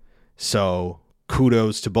 So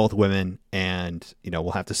kudos to both women. And,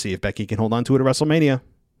 we'll have to see if Becky can hold on to it at WrestleMania.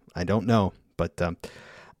 I don't know. But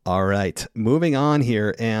all right, moving on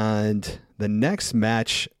here. And the next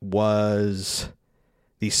match was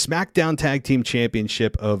the SmackDown Tag Team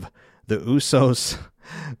Championship of the Usos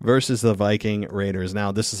versus the Viking Raiders.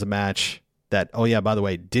 Now, this is a match that, oh yeah, by the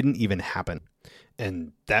way, didn't even happen.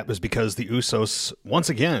 And that was because the Usos, once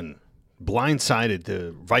again, blindsided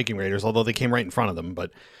the Viking Raiders, although they came right in front of them.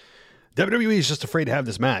 But WWE is just afraid to have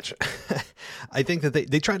this match. I think that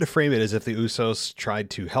they tried to frame it as if the Usos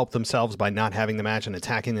tried to help themselves by not having the match and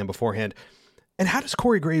attacking them beforehand. And how does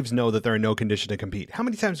Corey Graves know that they're in no condition to compete? How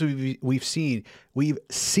many times we've seen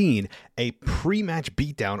a pre-match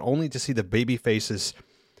beatdown only to see the baby faces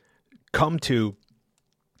come to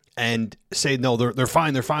and say, no, they're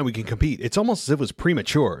fine, we can compete. It's almost as if it was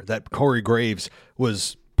premature that Corey Graves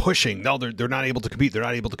was pushing. No, they're not able to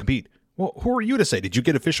compete. Well, who are you to say? Did you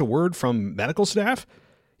get official word from medical staff?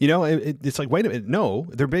 It's like, wait a minute. No,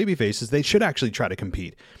 they're baby faces. They should actually try to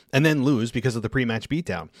compete and then lose because of the pre-match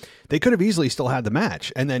beatdown. They could have easily still had the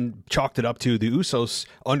match and then chalked it up to the Usos'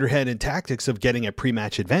 underhanded tactics of getting a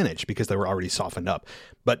pre-match advantage because they were already softened up.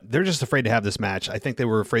 But they're just afraid to have this match. I think they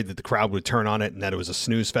were afraid that the crowd would turn on it and that it was a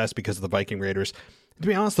snooze fest because of the Viking Raiders. To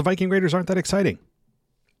be honest, the Viking Raiders aren't that exciting.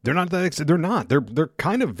 They're not that exciting. They're not. They're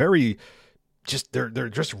kind of very they're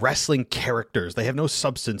just wrestling characters. They have no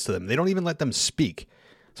substance to them. They don't even let them speak.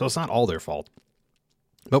 So it's not all their fault.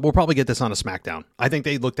 But we'll probably get this on a SmackDown. I think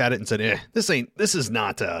they looked at it and said, this is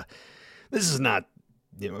not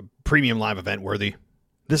premium live event worthy.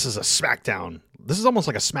 This is a SmackDown. This is almost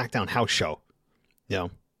like a SmackDown house show.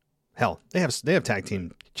 Hell, they have tag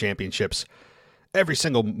team championships every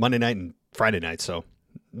single Monday night and Friday night. So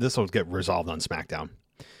this will get resolved on SmackDown.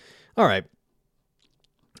 All right.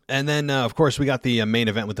 And then, of course, we got the main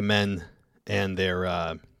event with the men and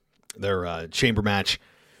their chamber match.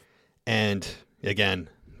 And again,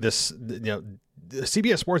 this,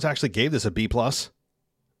 CBS Sports actually gave this a B+.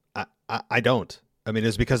 I don't. I mean,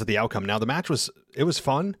 it's because of the outcome. Now, the match was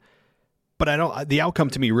fun, but the outcome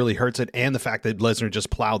to me really hurts it. And the fact that Lesnar just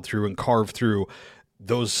plowed through and carved through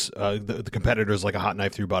those, the competitors like a hot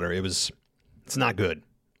knife through butter. It's not good.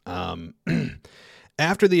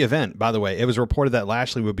 After the event, by the way, it was reported that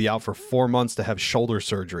Lashley would be out for 4 months to have shoulder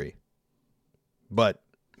surgery. But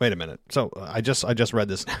wait a minute. So I just read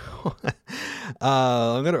this now.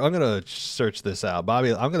 I'm gonna search this out,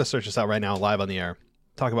 Bobby. I'm gonna search this out right now, live on the air.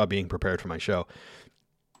 Talk about being prepared for my show.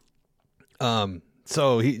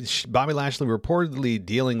 So Bobby Lashley reportedly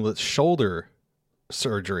dealing with shoulder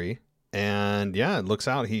surgery, and yeah, it looks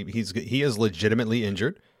out he is legitimately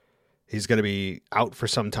injured. He's going to be out for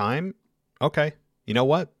some time. Okay, you know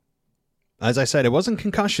what? As I said, it wasn't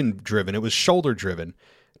concussion driven; it was shoulder driven.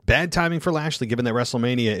 Bad timing for Lashley, given that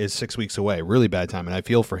WrestleMania is 6 weeks away. Really bad timing. I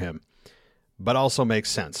feel for him, but also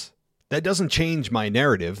makes sense. That doesn't change my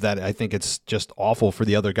narrative that I think it's just awful for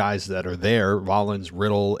the other guys that are there, Rollins,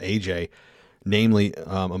 Riddle, AJ, namely,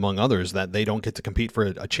 among others, that they don't get to compete for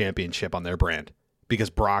a championship on their brand because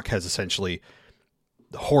Brock has essentially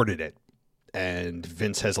hoarded it and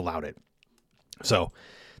Vince has allowed it. So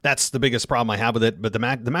that's the biggest problem I have with it. But the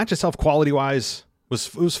match itself, quality-wise,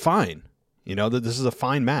 was fine. You know, this is a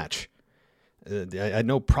fine match. I had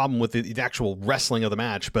no problem with the actual wrestling of the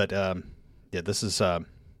match, but this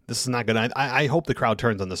is not good. I hope the crowd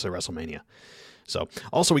turns on this at WrestleMania. So,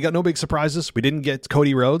 also, we got no big surprises. We didn't get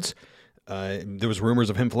Cody Rhodes. There was rumors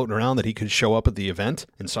of him floating around that he could show up at the event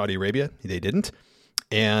in Saudi Arabia. They didn't.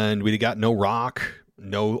 And we got no Rock,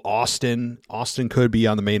 no Austin. Austin could be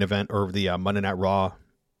on the main event or the Monday Night Raw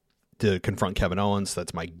to confront Kevin Owens.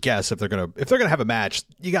 That's my guess. If they're gonna have a match,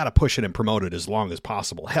 you got to push it and promote it as long as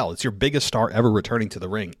possible. Hell, it's your biggest star ever returning to the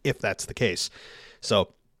ring, if that's the case.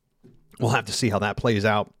 So we'll have to see how that plays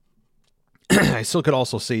out. I still could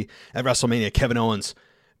also see at WrestleMania Kevin Owens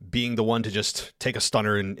being the one to just take a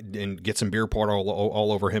stunner and get some beer poured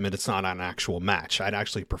all over him, and it's not an actual match. I'd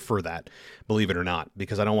actually prefer that, believe it or not,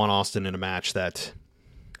 because I don't want Austin in a match that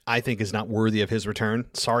I think is not worthy of his return.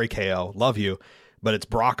 Sorry, KO. Love you. But it's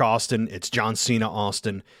Brock Austin. It's John Cena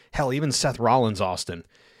Austin. Hell, even Seth Rollins Austin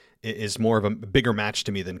is more of a bigger match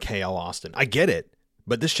to me than KO Austin. I get it,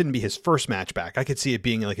 but this shouldn't be his first match back. I could see it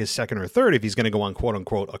being like his second or third if he's going to go on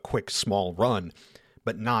quote-unquote a quick, small run,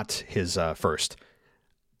 but not his first.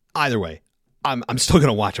 Either way, I'm still going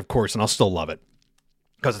to watch, of course, and I'll still love it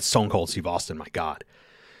because it's Stone Cold Steve Austin, my God.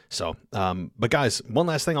 So, but guys, one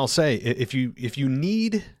last thing I'll say. If you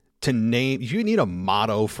need a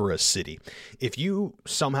motto for a city, if you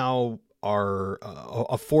somehow are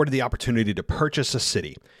afforded the opportunity to purchase a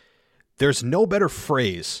city, there's no better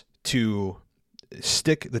phrase to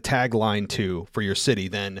stick the tagline to for your city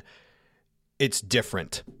than it's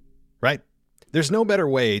different, right? There's no better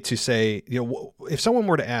way to say, if someone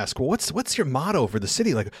were to ask, well, what's your motto for the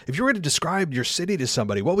city? Like, if you were to describe your city to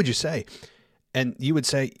somebody, what would you say? And you would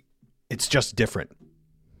say, it's just different.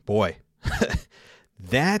 Boy,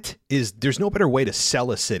 there's no better way to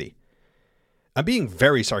sell a city. I'm being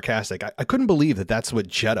very sarcastic. I couldn't believe that that's what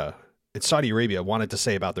Jeddah in Saudi Arabia wanted to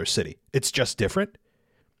say about their city. It's just different.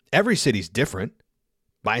 Every city's different.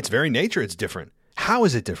 By its very nature, it's different. How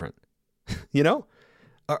is it different?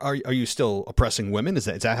 Are you still oppressing women? Is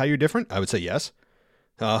that how you're different? I would say yes.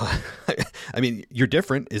 I mean, you're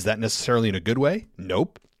different. Is that necessarily in a good way?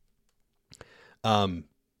 Nope.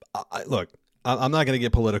 Look, I'm not going to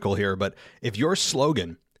get political here, but if your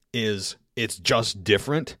slogan is "it's just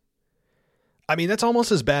different," I mean, that's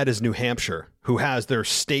almost as bad as New Hampshire, who has their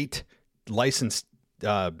state license,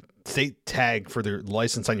 state tag for their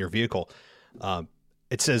license on your vehicle.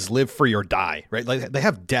 It says "live free or die," right? Like they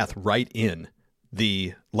have death right in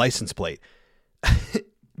the license plate.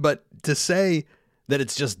 But to say that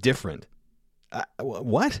it's just different,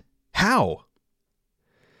 what? How?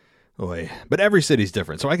 Boy. But every city's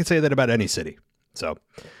different, so I can say that about any city. So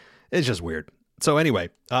it's just weird. So anyway,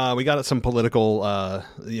 we got some political,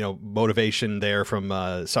 motivation there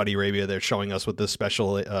from Saudi Arabia. They're showing us with the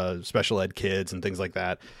special ed kids and things like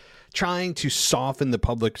that, trying to soften the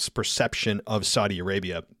public's perception of Saudi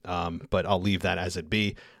Arabia. But I'll leave that as it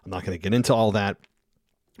be. I'm not going to get into all that.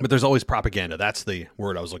 But there's always propaganda. That's the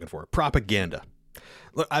word I was looking for. Propaganda.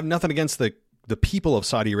 Look, I have nothing against the people of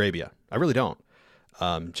Saudi Arabia. I really don't.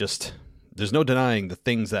 Just there's no denying the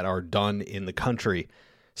things that are done in the country.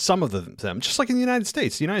 Some of them, just like in the United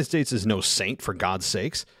States. The United States is no saint, for God's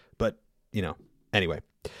sakes. But, anyway,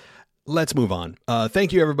 let's move on.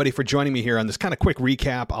 Thank you, everybody, for joining me here on this kind of quick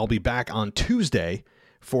recap. I'll be back on Tuesday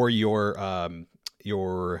for your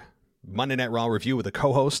Monday Night Raw review with a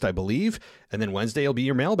co-host, I believe. And then Wednesday will be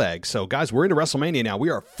your mailbag. So, guys, we're into WrestleMania now. We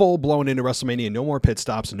are full-blown into WrestleMania. No more pit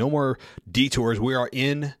stops. No more detours. We are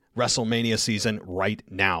in WrestleMania season right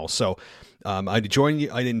now. So I'd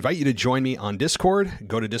invite you to join me on Discord.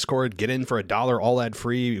 Go to Discord, get in for $1, all ad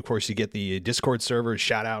free. Of course, you get the Discord server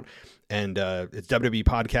shout out, and it's WWE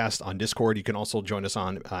Podcast on Discord. You can also join us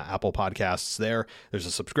on Apple Podcasts there. There's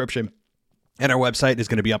a subscription, and our website is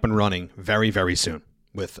going to be up and running very, very soon.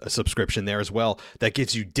 with a subscription there as well that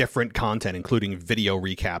gives you different content, including video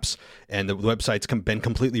recaps. And the website's been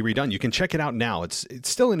completely redone. You can check it out now. It's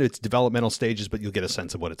still in its developmental stages, but you'll get a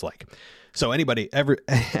sense of what it's like. So anyway,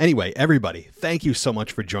 everybody, thank you so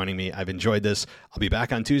much for joining me. I've enjoyed this. I'll be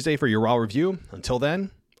back on Tuesday for your Raw review. Until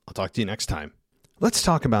then, I'll talk to you next time. Let's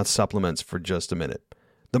talk about supplements for just a minute.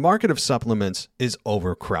 The market of supplements is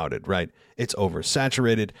overcrowded, right? It's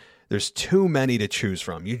oversaturated. There's too many to choose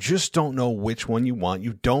from. You just don't know which one you want.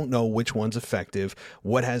 You don't know which one's effective,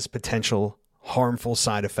 what has potential harmful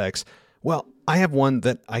side effects. Well, I have one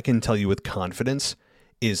that I can tell you with confidence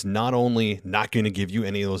is not only not going to give you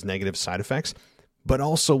any of those negative side effects, but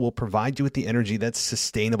also will provide you with the energy that's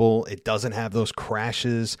sustainable. It doesn't have those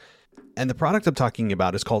crashes. And the product I'm talking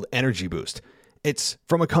about is called Energy Boost. It's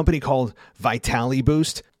from a company called Vitali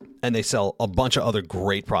Boost, and they sell a bunch of other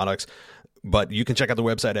great products. But you can check out the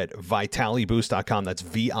website at vitaliboost.com. That's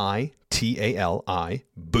VITALI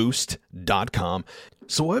boost.com.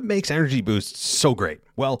 So what makes Energy Boost so great?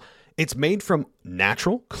 Well, it's made from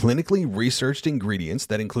natural, clinically researched ingredients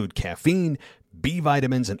that include caffeine, B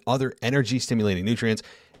vitamins, and other energy-stimulating nutrients.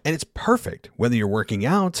 And it's perfect whether you're working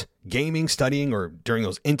out, gaming, studying, or during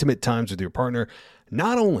those intimate times with your partner.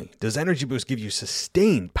 Not only does Energy Boost give you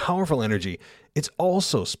sustained, powerful energy, it's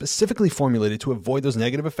also specifically formulated to avoid those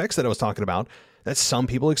negative effects that I was talking about that some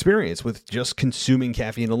people experience with just consuming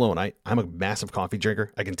caffeine alone. I'm a massive coffee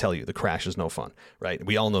drinker. I can tell you the crash is no fun, right?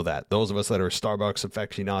 We all know that. Those of us that are Starbucks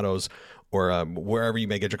aficionados or wherever you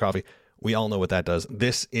may get your coffee, we all know what that does.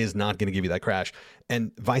 This is not going to give you that crash.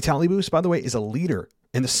 And Vitali Boost, by the way, is a leader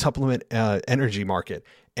in the supplement energy market,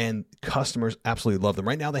 and customers absolutely love them.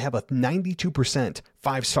 Right now, they have a 92%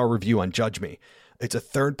 5-star review on Judge Me. It's a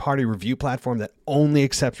third-party review platform that only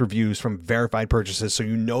accepts reviews from verified purchases, so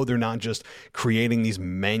you know they're not just creating these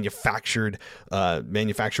manufactured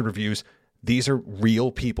reviews. These are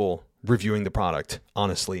real people reviewing the product,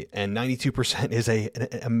 honestly, and 92% is an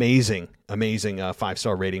amazing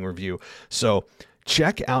 5-star rating review. So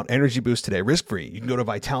check out Energy Boost today, risk-free. You can go to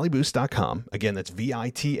vitaliboost.com. Again, that's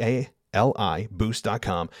VITALI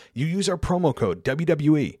boost.com. You use our promo code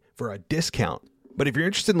WWE for a discount. But if you're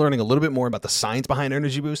interested in learning a little bit more about the science behind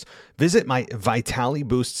Energy Boost, visit my Vitali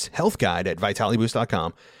Boost's health guide at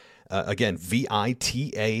vitaliboost.com. Again,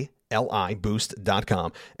 VITALI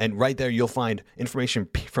boost.com. And right there, you'll find information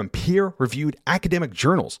from peer-reviewed academic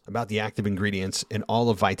journals about the active ingredients in all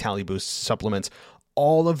of Vitali Boost's supplements.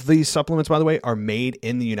 All of these supplements, by the way, are made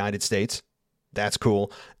in the United States. That's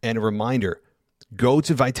cool. And a reminder, go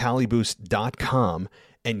to vitaliboost.com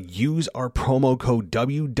and use our promo code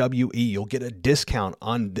WWE. You'll get a discount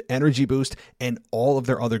on the Energy Boost and all of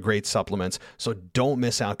their other great supplements. So don't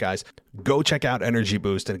miss out, guys. Go check out Energy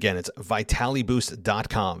Boost. And again, it's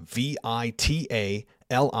vitaliboost.com, VITALI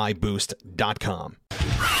boost.com.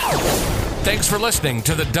 Thanks for listening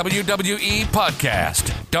to the WWE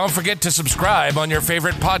Podcast. Don't forget to subscribe on your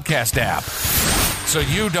favorite podcast app so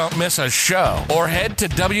you don't miss a show, or head to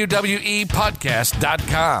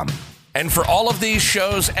WWEpodcast.com. And for all of these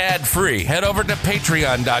shows ad-free, head over to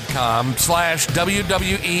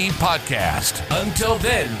patreon.com/WWE Podcast. Until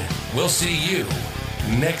then, we'll see you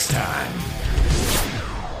next time.